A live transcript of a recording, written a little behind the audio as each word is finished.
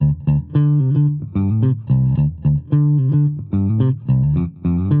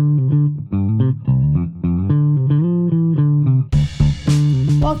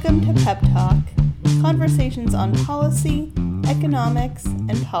on policy, economics,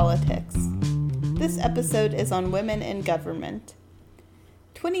 and politics. This episode is on women in government.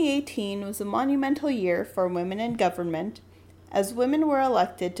 2018 was a monumental year for women in government, as women were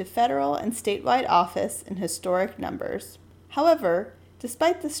elected to federal and statewide office in historic numbers. However,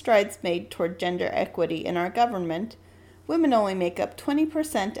 despite the strides made toward gender equity in our government, women only make up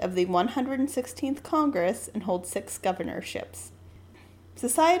 20% of the 116th Congress and hold 6 governorships.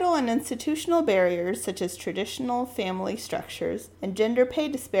 Societal and institutional barriers such as traditional family structures and gender pay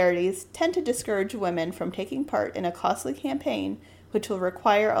disparities tend to discourage women from taking part in a costly campaign which will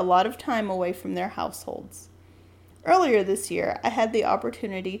require a lot of time away from their households. Earlier this year, I had the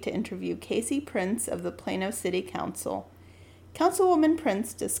opportunity to interview Casey Prince of the Plano City Council. Councilwoman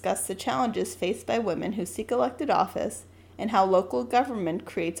Prince discussed the challenges faced by women who seek elected office and how local government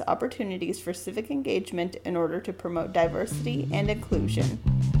creates opportunities for civic engagement in order to promote diversity and inclusion.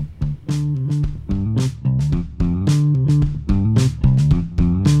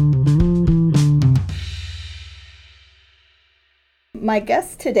 My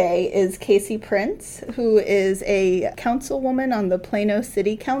guest today is Casey Prince, who is a councilwoman on the Plano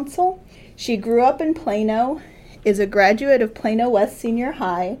City Council. She grew up in Plano, is a graduate of Plano West Senior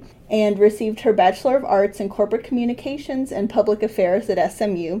High, and received her Bachelor of Arts in Corporate Communications and Public Affairs at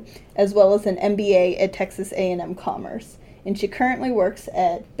SMU, as well as an MBA at Texas A&M Commerce. And she currently works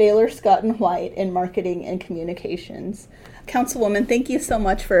at Baylor Scott & White in Marketing and Communications. Councilwoman, thank you so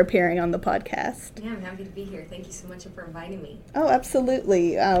much for appearing on the podcast. Yeah, I'm happy to be here. Thank you so much for inviting me. Oh,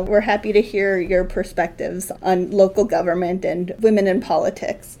 absolutely. We're happy to hear your perspectives on local government and women in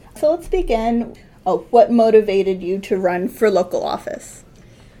politics. So let's begin. What motivated you to run for local office?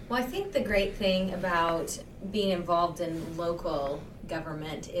 Well, I think the great thing about being involved in local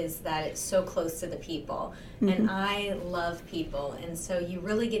government is that it's so close to the people. Mm-hmm. And I love people. And so you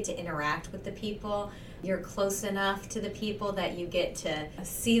really get to interact with the people. You're close enough to the people that you get to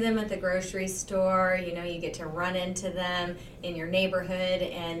see them at the grocery store. You know, you get to run into them in your neighborhood,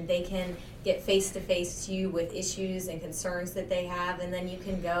 and they can get face-to-face to you with issues and concerns that they have. And then you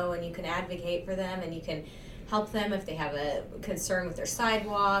can go and you can advocate for them, and you can help them if they have a concern with their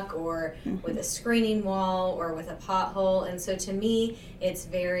sidewalk or with a screening wall or with a pothole. And so to me, it's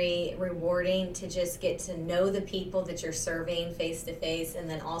very rewarding to just get to know the people that you're serving face to face, and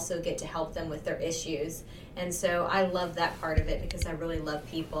then also get to help them with their issues. And so I love that part of it because I really love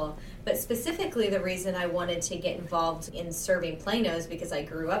people. But specifically, the reason I wanted to get involved in serving Plano is because I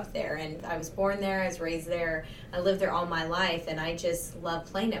grew up there, and I was born there, I was raised there, I lived there all my life, and I just love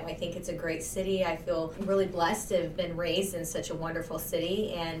Plano. I think it's a great city. I feel really blessed to have been raised in such a wonderful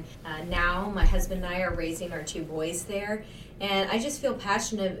city, and now my husband and I are raising our 2 boys there. And I just feel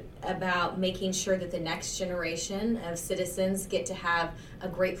passionate about making sure that the next generation of citizens get to have a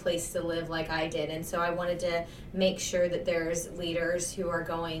great place to live like I did. And so I wanted to make sure that there's leaders who are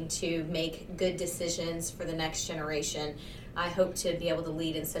going to make good decisions for the next generation. I hope to be able to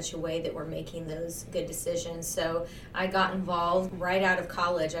lead in such a way that we're making those good decisions. So I got involved right out of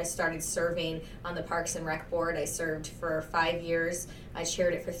college. I started serving on the Parks and Rec Board. I served for 5 years. I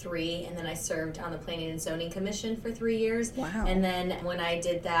chaired it for 3, and then I served on the Planning and Zoning Commission for 3 years. Wow. And then when I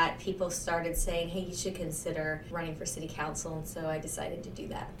did that, people started saying, hey, you should consider running for city council, and so I decided to do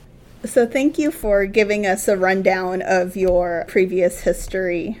that. So thank you for giving us a rundown of your previous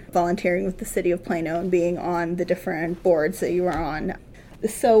history, volunteering with the City of Plano and being on the different boards that you were on.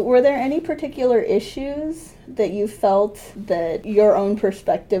 So were there any particular issues that you felt that your own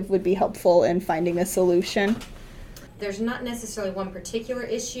perspective would be helpful in finding a solution? There's not necessarily one particular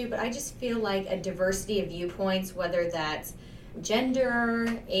issue, but I just feel like a diversity of viewpoints, whether that's gender,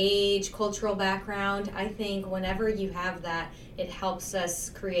 age, cultural background, I think whenever you have that, it helps us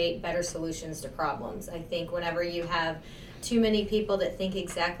create better solutions to problems. I think whenever you have too many people that think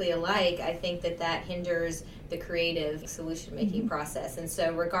exactly alike, I think that hinders the creative solution-making process. And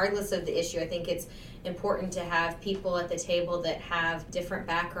so regardless of the issue, I think it's important to have people at the table that have different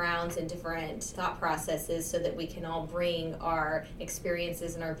backgrounds and different thought processes so that we can all bring our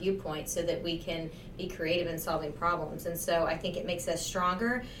experiences and our viewpoints so that we can be creative in solving problems. And so I think it makes us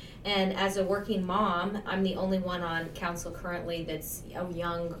stronger. And as a working mom, I'm the only one on council currently that's a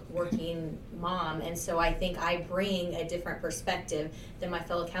young working mom. And so I think I bring a different perspective than my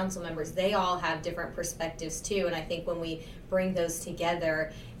fellow council members. They all have different perspectives too. And I think when we bring those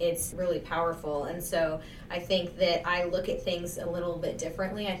together, it's really powerful. And so I think that I look at things a little bit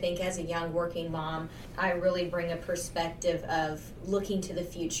differently. I think as a young working mom, I really bring a perspective of looking to the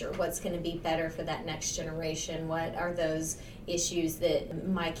future. What's going to be better for that next generation? What are those issues that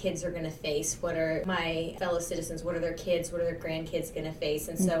my kids are going to face? What are my fellow citizens, what are their kids, what are their grandkids going to face?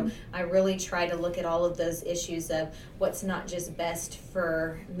 And so I really try to look at all of those issues of what's not just best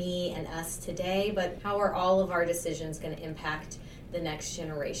for me and us today, but how are all of our decisions going to impact the next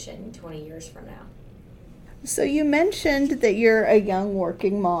generation 20 years from now. So you mentioned that you're a young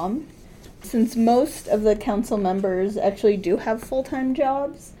working mom. Since most of the council members actually do have full-time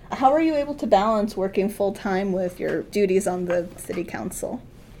jobs, how are you able to balance working full-time with your duties on the city council?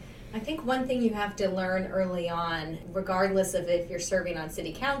 I think one thing you have to learn early on, regardless of if you're serving on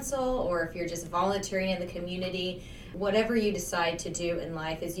city council or if you're just volunteering in the community, whatever you decide to do in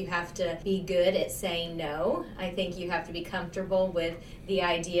life, is you have to be good at saying no. I think you have to be comfortable with the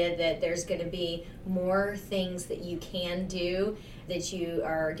idea that there's going to be more things that you can do, that you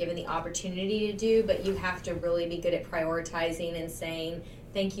are given the opportunity to do, but you have to really be good at prioritizing and saying,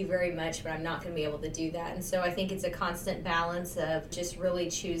 thank you very much, but I'm not going to be able to do that. And so I think it's a constant balance of just really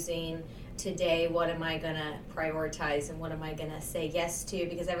choosing today, what am I going to prioritize and what am I going to say yes to?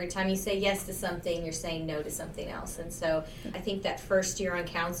 Because every time you say yes to something, you're saying no to something else. And so I think that first year on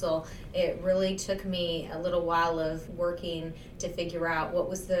council, it really took me a little while of working to figure out what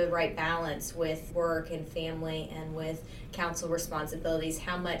was the right balance with work and family and with council responsibilities.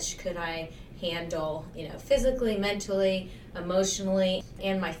 How much could I handle, physically, mentally, emotionally,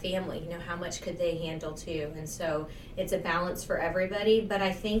 and my family, how much could they handle too? And so it's a balance for everybody. But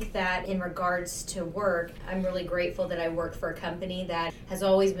I think that in regards to work, I'm really grateful that I work for a company that has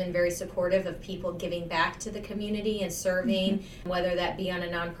always been very supportive of people giving back to the community and serving, whether that be on a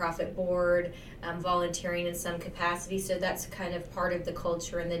nonprofit board, volunteering in some capacity. So that's kind of part of the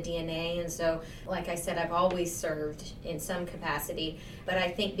culture and the DNA. And so, like I said, I've always served in some capacity. But I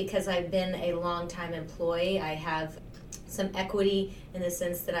think because I've been a long-time employee, I have some equity in the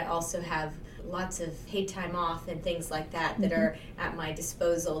sense that I also have lots of paid time off and things like that that are at my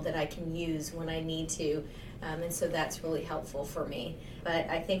disposal that I can use when I need to. And so that's really helpful for me. But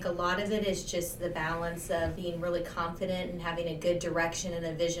I think a lot of it is just the balance of being really confident and having a good direction and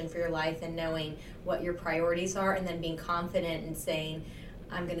a vision for your life and knowing what your priorities are, and then being confident and saying,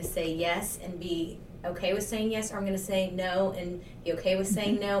 I'm going to say yes and be okay with saying yes, or I'm going to say no and be okay with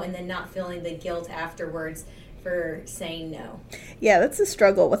saying no, and then not feeling the guilt afterwards for saying no. Yeah, that's a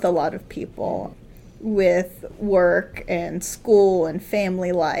struggle with a lot of people with work and school and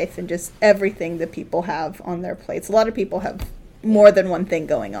family life and just everything that people have on their plates. A lot of people have more than one thing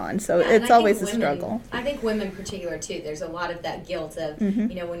going on, so it's always a struggle. I think women in particular too, there's a lot of that guilt of,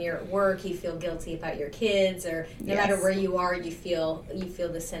 when you're at work, you feel guilty about your kids, or no matter where you are, you feel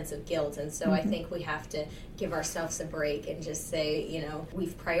the sense of guilt. And so I think we have to give ourselves a break and just say,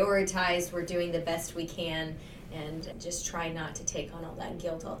 we've prioritized, we're doing the best we can, and just try not to take on all that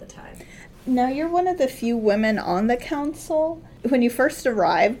guilt all the time. Now, you're one of the few women on the council. When you first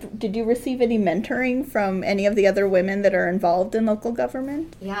arrived, did you receive any mentoring from any of the other women that are involved in local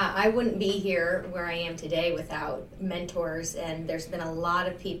government? Yeah, I wouldn't be here where I am today without mentors, and there's been a lot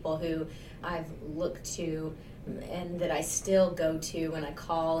of people who I've looked to and that I still go to when I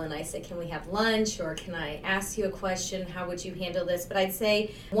call and I say, can we have lunch, or can I ask you a question? How would you handle this? But I'd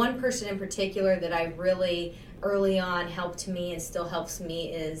say one person in particular that I really early on helped me and still helps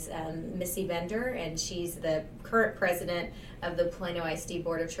me is Missy Bender, and she's the current president of the Plano ISD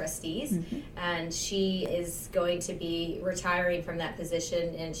Board of Trustees, and she is going to be retiring from that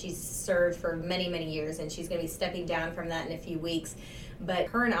position, and she's served for many, many years, and she's going to be stepping down from that in a few weeks. But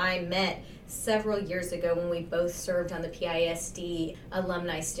her and I met several years ago when we both served on the PISD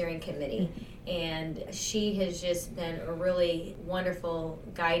Alumni Steering Committee. And she has just been a really wonderful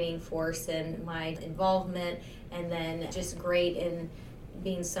guiding force in my involvement, and then just great in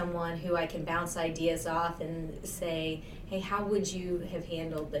being someone who I can bounce ideas off and say, hey, how would you have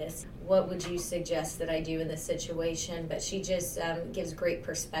handled this? What would you suggest that I do in this situation? But she just gives great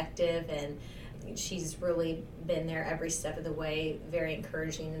perspective, and she's really been there every step of the way, very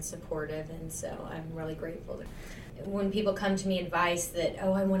encouraging and supportive, and so I'm really grateful to her. When people come to me advice that,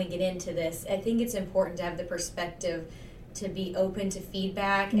 I want to get into this, I think it's important to have the perspective to be open to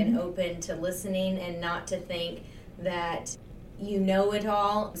feedback and open to listening, and not to think that you know it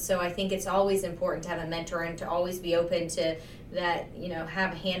all. So I think it's always important to have a mentor and to always be open to that,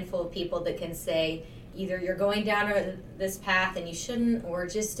 have a handful of people that can say, either you're going down this path and you shouldn't, or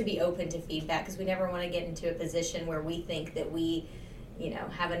just to be open to feedback, because we never want to get into a position where we think that we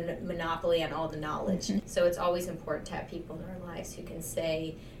have a monopoly on all the knowledge. So it's always important to have people in our lives who can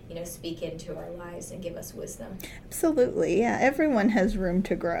say, speak into our lives and give us wisdom. Absolutely, yeah. Everyone has room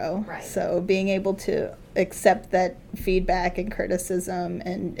to grow. Right. So being able to accept that feedback and criticism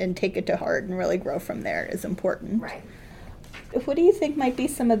and take it to heart and really grow from there is important. Right. What do you think might be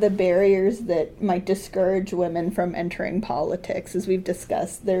some of the barriers that might discourage women from entering politics? As we've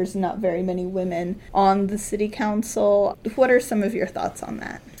discussed, there's not very many women on the city council. What are some of your thoughts on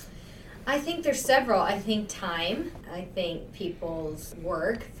that? I think there's several. I think time. I think people's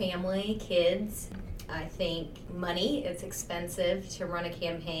work, family, kids. I think money. It's expensive to run a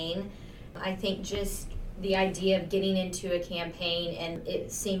campaign. I think just the idea of getting into a campaign and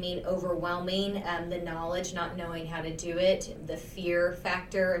it seeming overwhelming, the knowledge, not knowing how to do it, the fear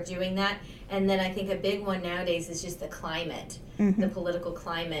factor of doing that. And then I think a big one nowadays is just the climate, the political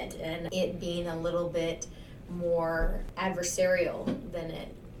climate, and it being a little bit more adversarial than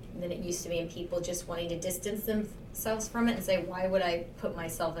it used to be, and people just wanting to distance themselves from it and say, why would I put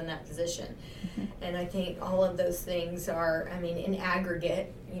myself in that position? And I think all of those things are, in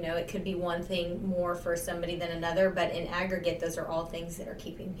aggregate, it could be one thing more for somebody than another, but in aggregate, those are all things that are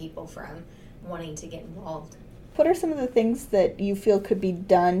keeping people from wanting to get involved. What are some of the things that you feel could be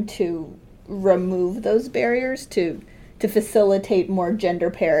done to remove those barriers, to facilitate more gender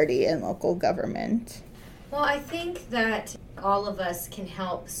parity in local government? Well, I think that all of us can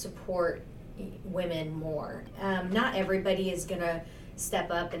help support women more. Not everybody is going to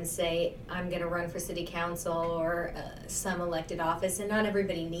step up and say, I'm going to run for city council or some elected office, and not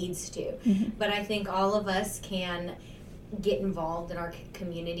everybody needs to. But I think all of us can get involved in our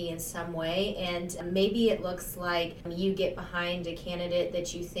community in some way, and maybe it looks like you get behind a candidate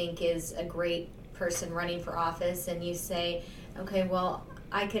that you think is a great person running for office, and you say, okay, well,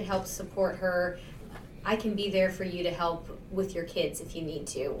 I could help support her. I can be there for you to help with your kids if you need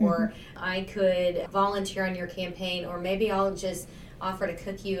to, or I could volunteer on your campaign, or maybe I'll just offer to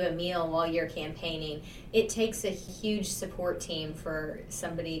cook you a meal while you're campaigning. It takes a huge support team for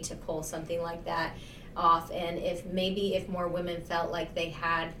somebody to pull something like that off, and if more women felt like they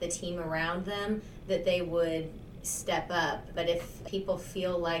had the team around them, that they would step up. But if people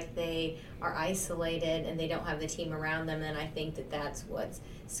feel like they are isolated and they don't have the team around them, then I think that that's what's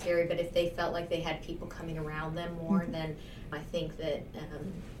scary. But if they felt like they had people coming around them more, then I think that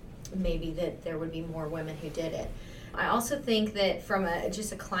maybe that there would be more women who did it. I also think that from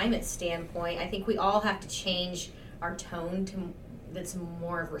just a climate standpoint, I think we all have to change our tone to that's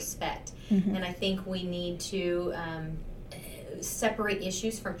more of respect. And I think we need to separate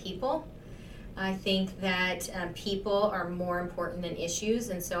issues from people. I think that people are more important than issues,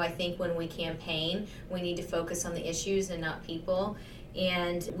 and so I think when we campaign, we need to focus on the issues and not people.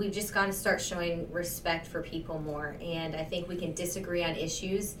 And we've just got to start showing respect for people more. And I think we can disagree on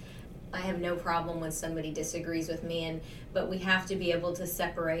issues. I have no problem when somebody disagrees with me, but we have to be able to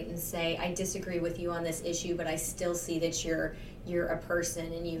separate and say, I disagree with you on this issue, but I still see that you're a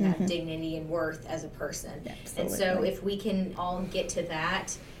person and you have dignity and worth as a person. Absolutely. And so if we can all get to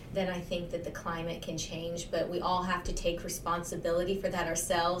that, then I think that the climate can change. But we all have to take responsibility for that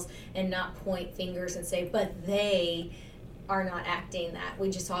ourselves and not point fingers and say, but they are not acting that. We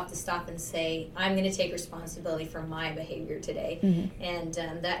just have to stop and say, I'm going to take responsibility for my behavior today. And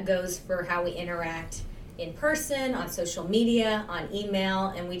that goes for how we interact in person, on social media, on email,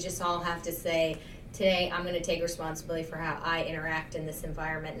 and we just all have to say, today I'm going to take responsibility for how I interact in this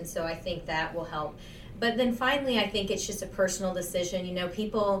environment. And so I think that will help. But then finally, I think it's just a personal decision.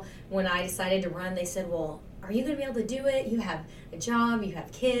 People, when I decided to run, they said, well, are you going to be able to do it? You have a job, you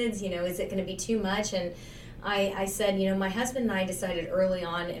have kids, is it going to be too much? And I said, my husband and I decided early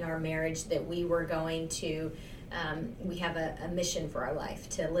on in our marriage that we were going to, we have a mission for our life,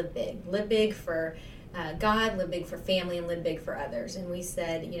 to live big for God, live big for family, and live big for others. And we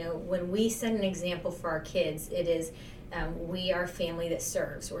said, when we set an example for our kids, it is we are a family that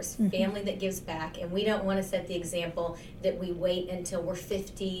serves. We're a family that gives back, and we don't want to set the example that we wait until we're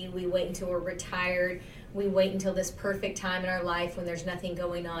 50, we wait until we're retired, we wait until this perfect time in our life when there's nothing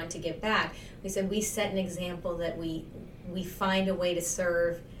going on to give back. We said we set an example that we find a way to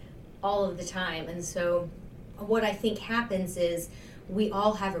serve all of the time. And so what I think happens is we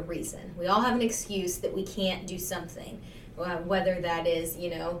all have a reason. We all have an excuse that we can't do something. Whether that is,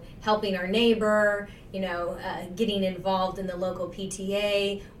 helping our neighbor, getting involved in the local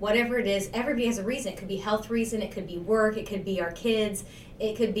PTA, whatever it is, everybody has a reason. It could be health reason, it could be work, it could be our kids,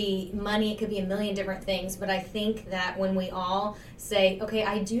 it could be money, it could be a million different things. But I think that when we all say, okay,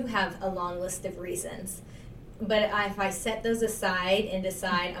 I do have a long list of reasons, but if I set those aside and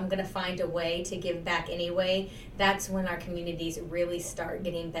decide I'm going to find a way to give back anyway, that's when our communities really start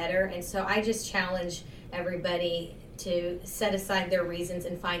getting better. And so I just challenge everybody to set aside their reasons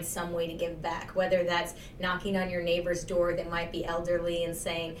and find some way to give back, whether that's knocking on your neighbor's door that might be elderly and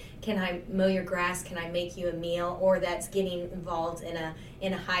saying, can I mow your grass, can I make you a meal, or that's getting involved in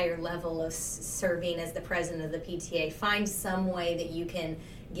a higher level of serving as the president of the PTA. Find some way that you can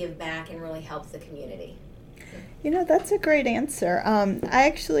give back and really help the community. That's a great answer.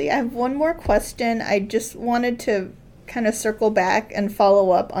 I have one more question. I just wanted to kind of circle back and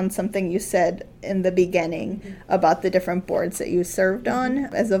follow up on something you said in the beginning about the different boards that you served on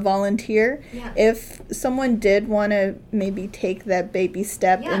as a volunteer. Yeah. If someone did want to maybe take that baby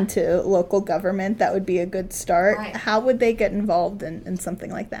step into local government, that would be a good start. Right. How would they get involved in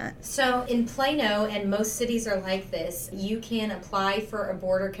something like that? So in Plano, and most cities are like this, you can apply for a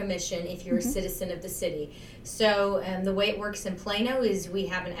board or commission if you're a citizen of the city. So the way it works in Plano is we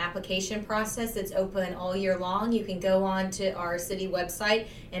have an application process that's open all year long. You can go on to our city website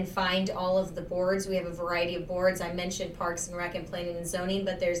and find all of the boards. We have a variety of boards. I mentioned Parks and Rec and Planning and Zoning,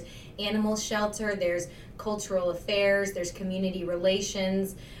 but there's Animal Shelter, there's Cultural Affairs, there's Community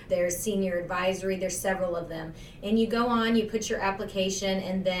Relations, there's Senior Advisory, there's several of them. And you go on, you put your application,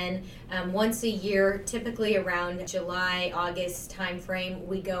 and then once a year, typically around July, August timeframe,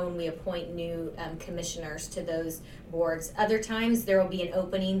 we go and we appoint new commissioners to those boards. Other times there will be an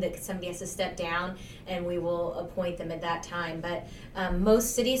opening that somebody has to step down, and we will appoint them at that time. But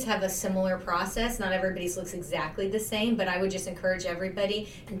most cities have a similar process. Not everybody's looks exactly the same, but I would just encourage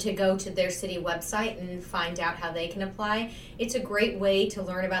everybody to go to their city website and find out how they can apply. It's a great way to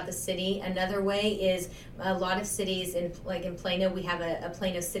learn about the city. Another way is a lot of cities, like in Plano, we have a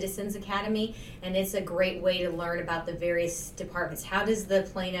Plano Citizens Academy, and it's a great way to learn about the various departments. How does the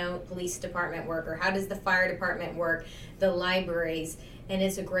Plano Police Department work, or how does the fire department work, the libraries? And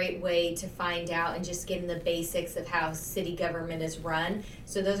it's a great way to find out and just get in the basics of how city government is run.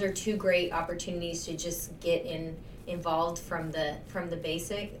 So those are two great opportunities to just get involved from the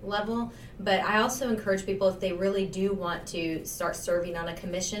basic level. But I also encourage people, if they really do want to start serving on a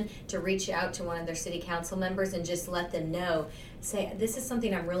commission, to reach out to one of their city council members and just let them know. Say, this is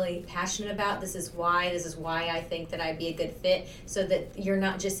something I'm really passionate about. This is why I think that I'd be a good fit, so that you're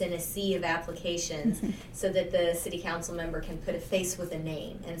not just in a sea of applications, so that the city council member can put a face with a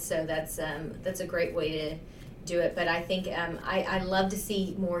name. And so that's a great way to do it. But I think I love to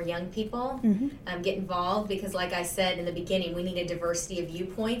see more young people get involved, because like I said in the beginning, we need a diversity of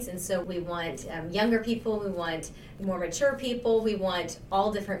viewpoints, and so we want younger people, we want more mature people, we want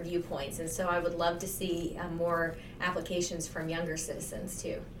all different viewpoints. And so I would love to see more applications from younger citizens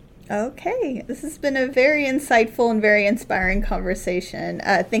too. Okay, this has been a very insightful and very inspiring conversation.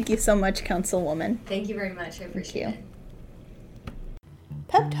 Thank you so much, Councilwoman. Thank you very much. I appreciate it.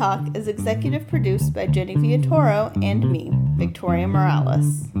 Pep Talk is executive produced by Jenny Villatoro and me, Victoria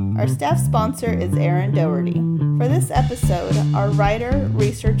Morales. Our staff sponsor is Aaron Doherty. For this episode, our writer,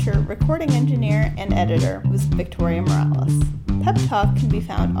 researcher, recording engineer, and editor was Victoria Morales. Pep Talk can be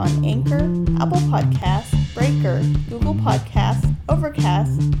found on Anchor, Apple Podcasts, Breaker, Google Podcasts,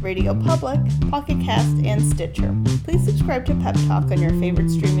 Overcast, Radio Public, Pocket Cast, and Stitcher. Please subscribe to Pep Talk on your favorite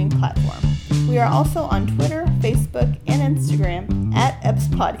streaming platform. We are also on Twitter, Facebook, and Instagram at EPS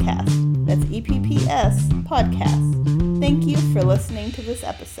Podcast. That's EPPS Podcast. Thank you for listening to this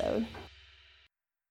episode.